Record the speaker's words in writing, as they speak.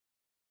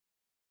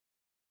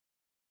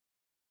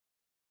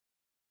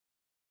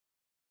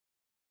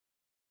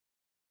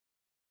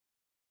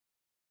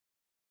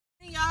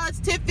y'all, it's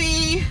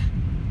Tiffy.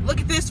 Look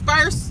at this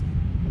first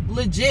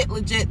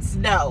legit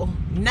snow.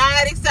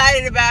 Not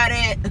excited about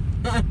it.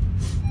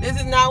 This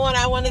is not what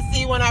I want to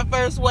see when I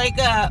first wake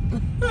up.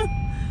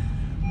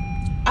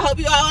 I hope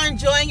you all are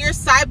enjoying your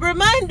Cyber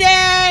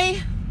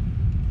Monday.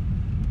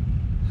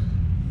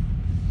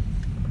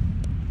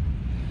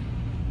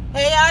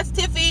 Hey y'all, it's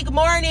Tiffy. Good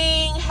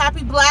morning.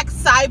 Happy Black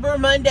Cyber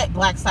Monday.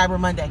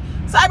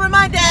 Cyber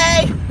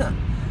Monday.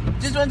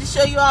 Just wanted to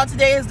show you all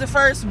today is the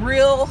first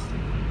real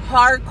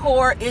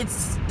hardcore. It's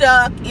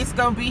stuck. It's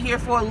gonna be here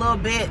for a little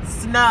bit.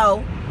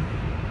 Snow.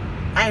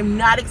 I am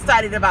not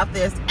excited about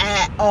this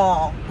at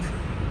all.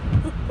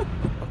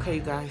 Okay,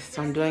 you guys,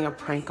 so I'm doing a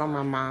prank on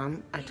my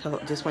mom.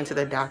 Just went to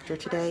the doctor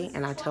today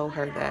and I told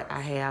her that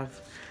I'm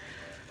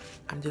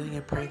doing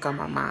a prank on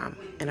my mom.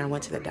 And I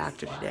went to the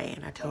doctor today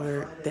and I told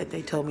her that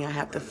they told me I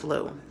have the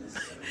flu.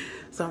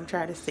 So I'm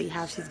trying to see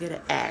how she's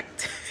gonna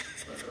act.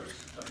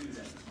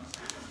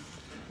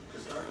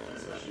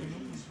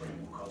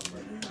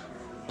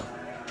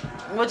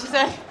 What'd you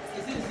say?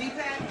 Is it a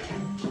Z-Pack?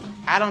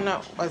 I don't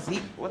know. A Z?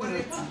 What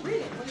is it?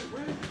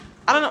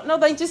 I don't know. No,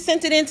 they just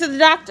sent it in to the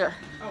doctor.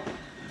 Oh.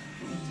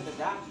 To the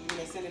doctor? You mean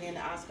they sent it in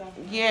to Oscar?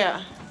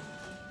 Yeah.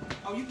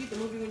 Oh, you get the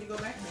movie when you go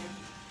back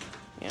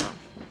there? Yeah.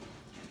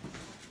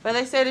 But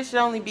they said it should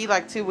only be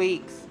like 2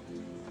 weeks.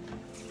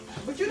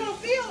 But you don't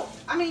feel,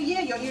 I mean,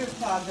 yeah, your ears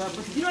clogged up,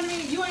 but you know what I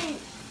mean? You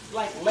ain't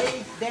like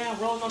laid down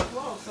rolling on the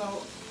floor,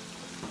 so.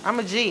 I'm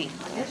a G.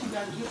 I guess you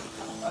got to get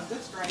a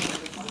good strain.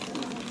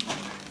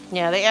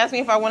 Yeah, they asked me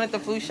if I wanted the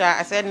flu shot.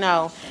 I said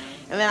no.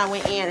 And then I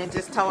went in and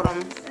just told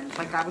them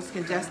like I was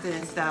congested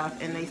and stuff.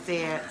 And they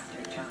said,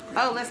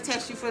 oh, let's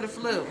test you for the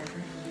flu.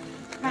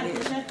 How did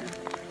you check?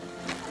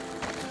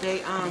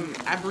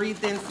 I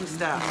breathed in some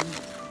stuff.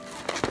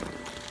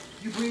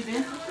 You breathed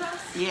in some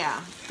stuff?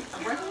 Yeah.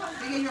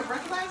 They gave you a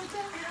breathalyzer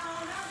test?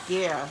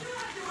 Yeah.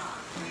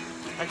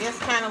 I guess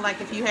kind of like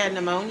if you had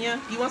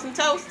pneumonia. You want some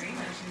toast?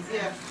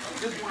 Yeah,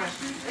 just one.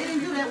 They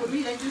didn't do that with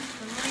me. They just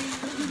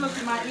looked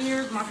at my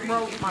ears, my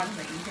throat, my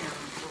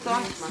So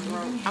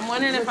I'm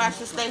wondering if I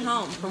should stay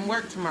home from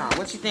work tomorrow.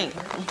 What you think?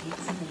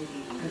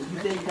 You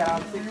think you got all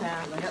the sick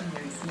time? Yep.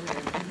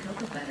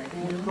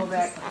 When you go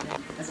back,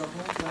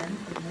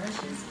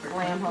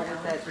 slam her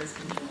with that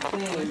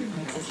thing,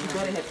 and she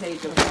better have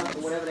paid your bill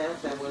or whatever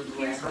else that was.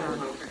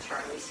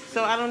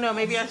 So I don't know.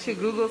 Maybe I should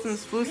Google some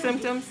flu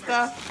symptom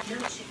stuff,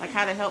 like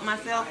how to help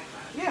myself.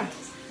 Yeah.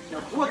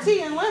 Well,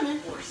 tea and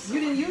lemon. You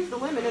didn't use the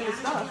lemon in the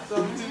stuff,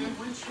 so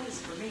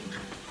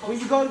when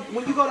you go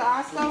to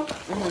Osco,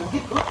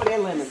 look for their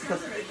lemons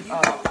because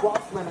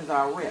Walt's lemons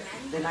are a rip.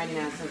 They're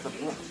 99 cents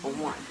for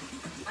one.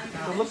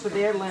 So look for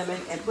their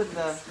lemon and put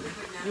the.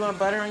 You want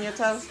butter on your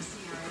toast?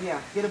 Yeah,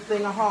 get a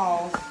thing of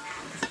Halls,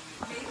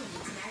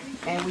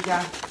 and we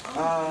got.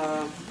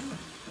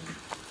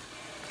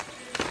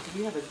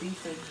 We have a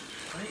decent.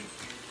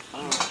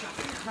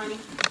 Honey.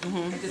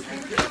 And just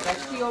that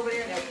tea over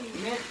there, that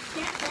mint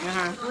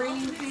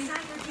green tea.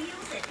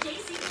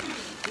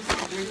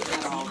 Just drink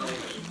that all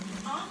day.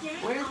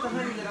 Where's the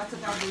honey that I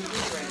took out of the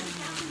refrigerator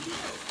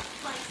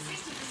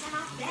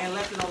and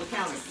left it on the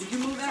counter? Did you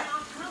move that?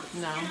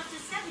 No.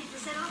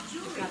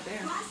 It's not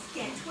there.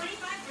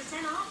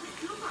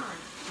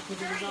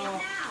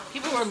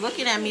 People were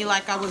looking at me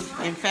like I was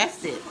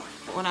infested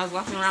when I was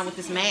walking around with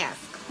this mask.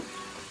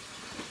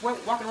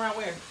 Walking around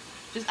where?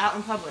 Just out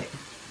in public.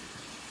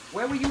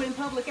 Where were you in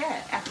public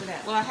at after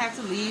that? Well, I had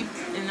to leave,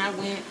 and I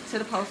went to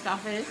the post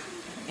office,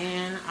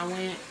 and I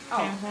went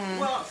home.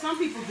 Well, some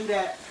people do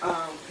that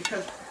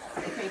because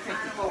they can't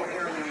take the cold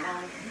air in their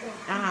lungs.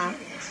 Uh-huh. I'm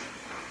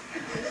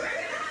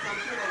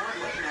sure they weren't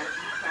looking at it.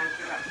 Trying to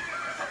figure out.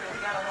 Okay, we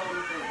got a whole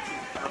new thing.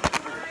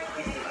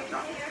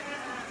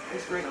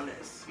 It's great on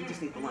this. You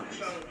just need the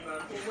lemons.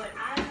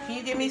 Can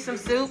you get me some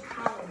soup?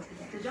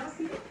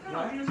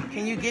 What?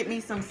 Can you get me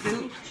some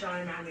soup?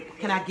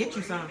 Can I get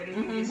you some?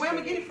 Where am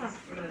I getting it from?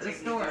 The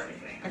store.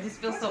 I just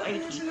feel so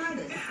achy.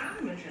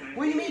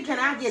 What do you mean, can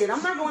I get it?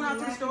 I'm not going out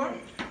to the store.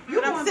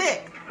 But I'm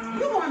sick.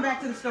 You're going back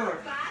to the store.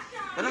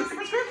 But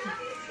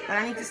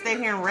I need to stay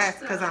here and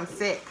rest because I'm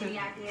sick. Any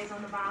ideas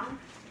on the bottom?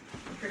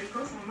 Pretty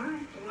close on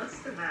mine. What's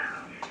the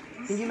vow?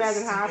 Can you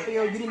imagine how I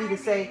feel? You didn't even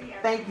say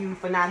thank you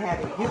for not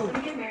having you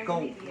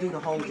go do the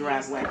whole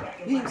driveway. You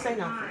didn't even say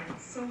nothing.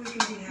 So we can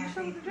be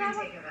happy.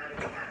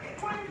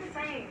 I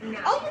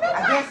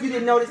guess you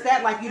didn't notice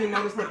that, like you didn't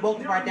notice that both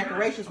of our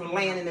decorations were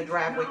laying in the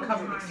driveway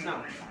covered with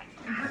snow.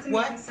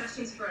 What?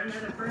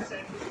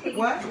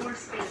 What?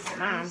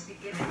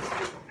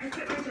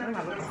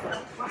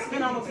 I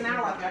spent almost an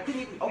hour out there. I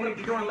couldn't even open up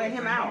the door and let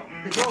him out.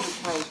 The door was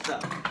closed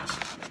up.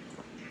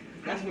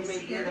 That's what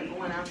made me end up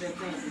going out there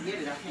saying,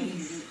 forget it, I can't even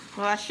do it.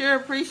 Well, I sure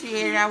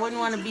appreciate it. I wouldn't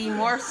want to be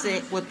more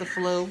sick with the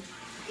flu.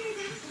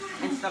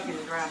 And stuck in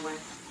the driveway.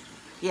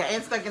 Yeah,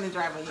 and stuck in the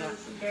driveway, yeah.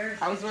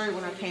 I was worried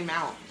when I came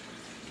out.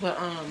 But,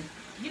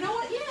 you know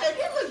what? Yeah, it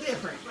did look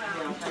different.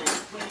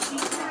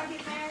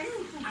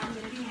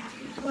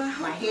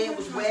 My head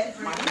was wet.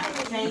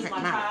 I changed my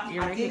top.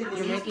 You're I did it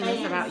in making these this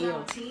pants. about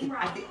you.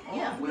 I did,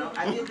 yeah, well,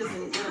 I did this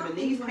in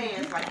these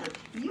pants like the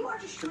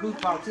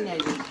goofball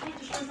teenagers. You can't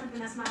destroy something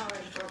that's not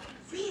already broken.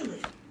 Feel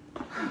it.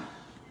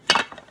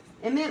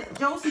 And then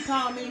Josie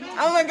called me.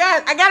 Oh my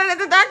God, I got it at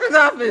the doctor's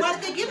office. Why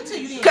did they give it to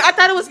you then? 'Cause I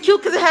thought it was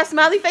cute because it has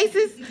smiley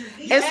faces.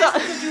 And so,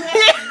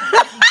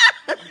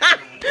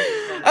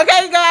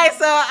 okay, guys,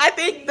 so I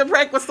think the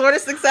prank was sort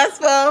of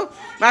successful.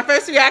 My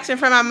first reaction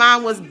from my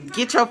mom was,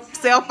 get your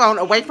cell phone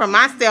away from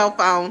my cell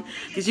phone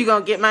because you're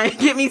going to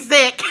get me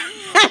sick.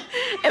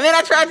 And then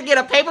I tried to get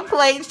a paper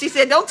plate. She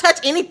said, don't touch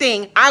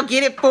anything. I'll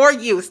get it for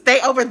you. Stay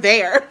over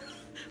there.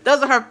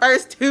 Those are her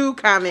first 2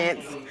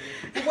 comments.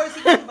 And what does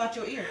he think about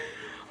your ear?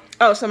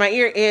 Oh, so my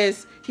ear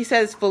is, he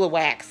says it's full of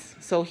wax.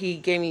 So he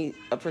gave me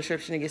a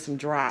prescription to get some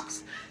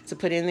drops to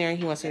put in there. And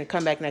he wants me to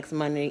come back next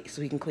Monday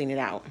so he can clean it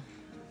out.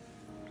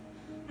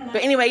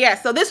 But anyway, yeah,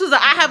 so this was I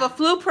have a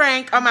flu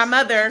prank on my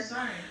mother.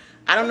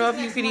 I don't know if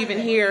you could even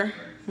hear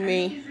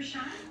me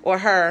or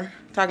her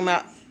talking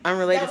about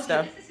unrelated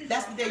stuff.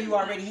 That's the day you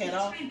already had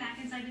off? No.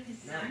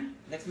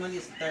 Next Monday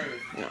is the 3rd.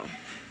 No.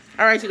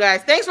 All right, you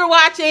guys. Thanks for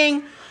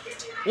watching.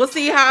 We'll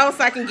see how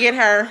else I can get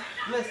her.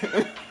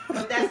 Listen,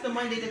 but that's the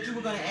Monday that you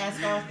were going to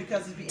ask off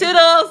because it's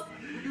Toodles.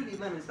 You do need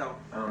lemons though.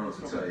 I don't know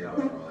what to tell y'all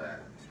about all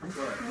that.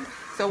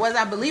 So was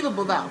I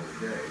believable though?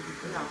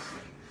 No.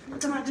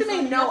 What you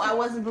mean no, I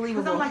wasn't Because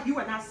believable? I'm like, you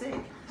are not sick.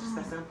 Just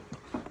that simple.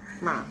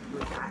 Mom,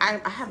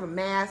 I have a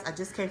mask. I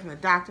just came from the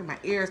doctor. My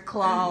ears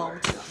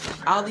clogged.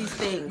 All these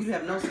things. You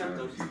have no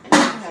symptoms. And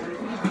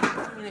if you have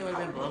a fever, Anyway,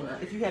 been blown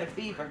up. if you had a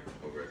fever,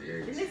 Over at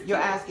the agency. your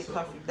eyes get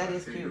puffy. That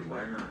is cute.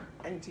 Why not?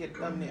 I need to get a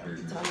thumbnail.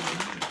 You tell me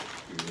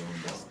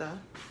that stuff.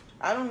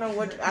 I don't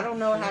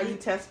know how you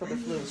test for the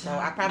flu, so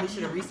I probably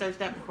should have researched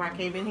that before I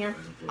came in here.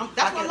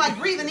 That's why I'm like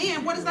breathing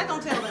in. What is that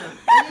gonna tell them?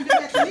 They didn't do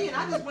that to me, and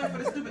I just went for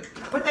the stupid.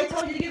 But they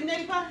told you to get a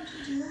neti pot.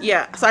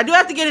 Yeah, so I do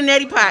have to get a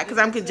neti pot because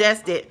I'm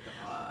congested.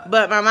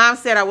 But my mom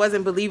said I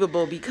wasn't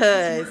believable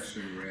because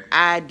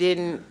I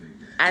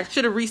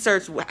should have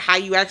researched how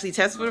you actually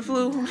test for the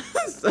flu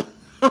so,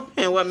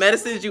 and what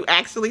medicines you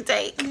actually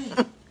take.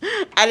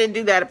 I didn't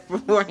do that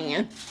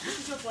beforehand.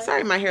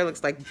 Sorry, my hair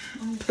looks like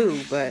poo,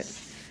 but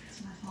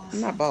I'm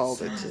not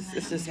bald.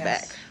 It's just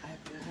back.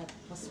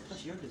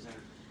 What's your dessert?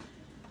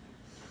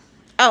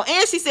 Oh,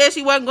 and she said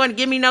she wasn't going to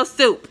give me no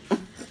soup.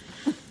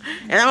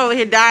 And I'm over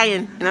here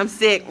dying, and I'm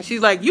sick. And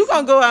she's like, you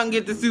going to go out and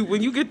get the soup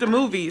when you get the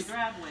movies.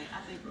 Driveway.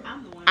 I think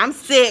I'm the one. I'm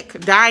sick,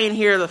 dying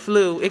here of the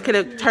flu. It could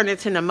have turned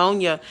into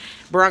pneumonia,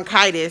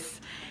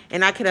 bronchitis,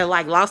 and I could have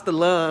like lost a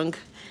lung.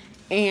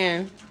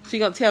 And she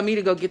gonna tell me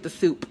to go get the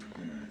soup.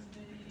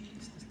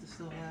 Is this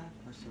still alive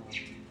or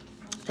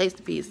still? Taste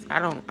the piece. I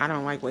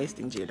don't like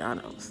wasting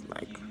Giordano's.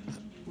 Like.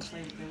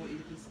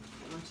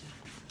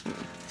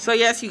 So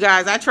yes, you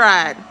guys, I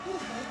tried.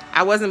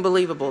 I wasn't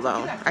believable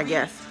though, I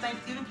guess.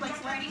 Thanksgiving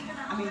plates ready?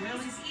 I mean,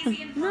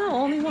 really? No,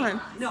 only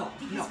one. No.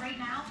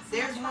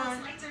 There's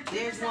one.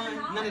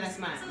 None of that's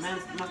mine.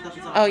 My stuff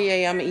is on. Oh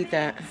yeah, I'm gonna eat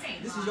that.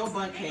 This is your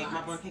bun cake.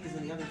 My bun cake is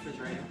in the other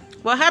refrigerator.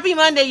 Well, happy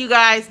Monday, you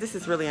guys. This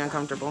is really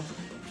uncomfortable.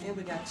 And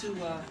we got 2.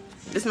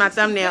 This is my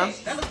thumbnail.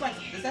 That looks like.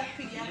 Is that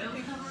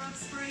pediatric?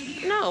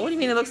 No, what do you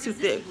mean it looks too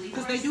thick?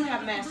 Because they do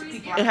have masks for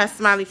people. It has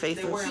smiley They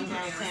faces. wear them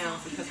downtown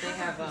because they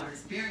have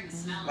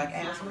like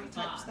asthma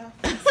type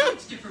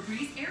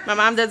stuff. My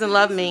mom doesn't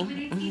love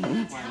me.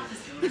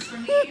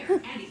 From the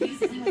air, and it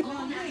uses an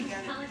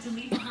all-night color to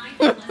leave behind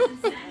for less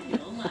than 7.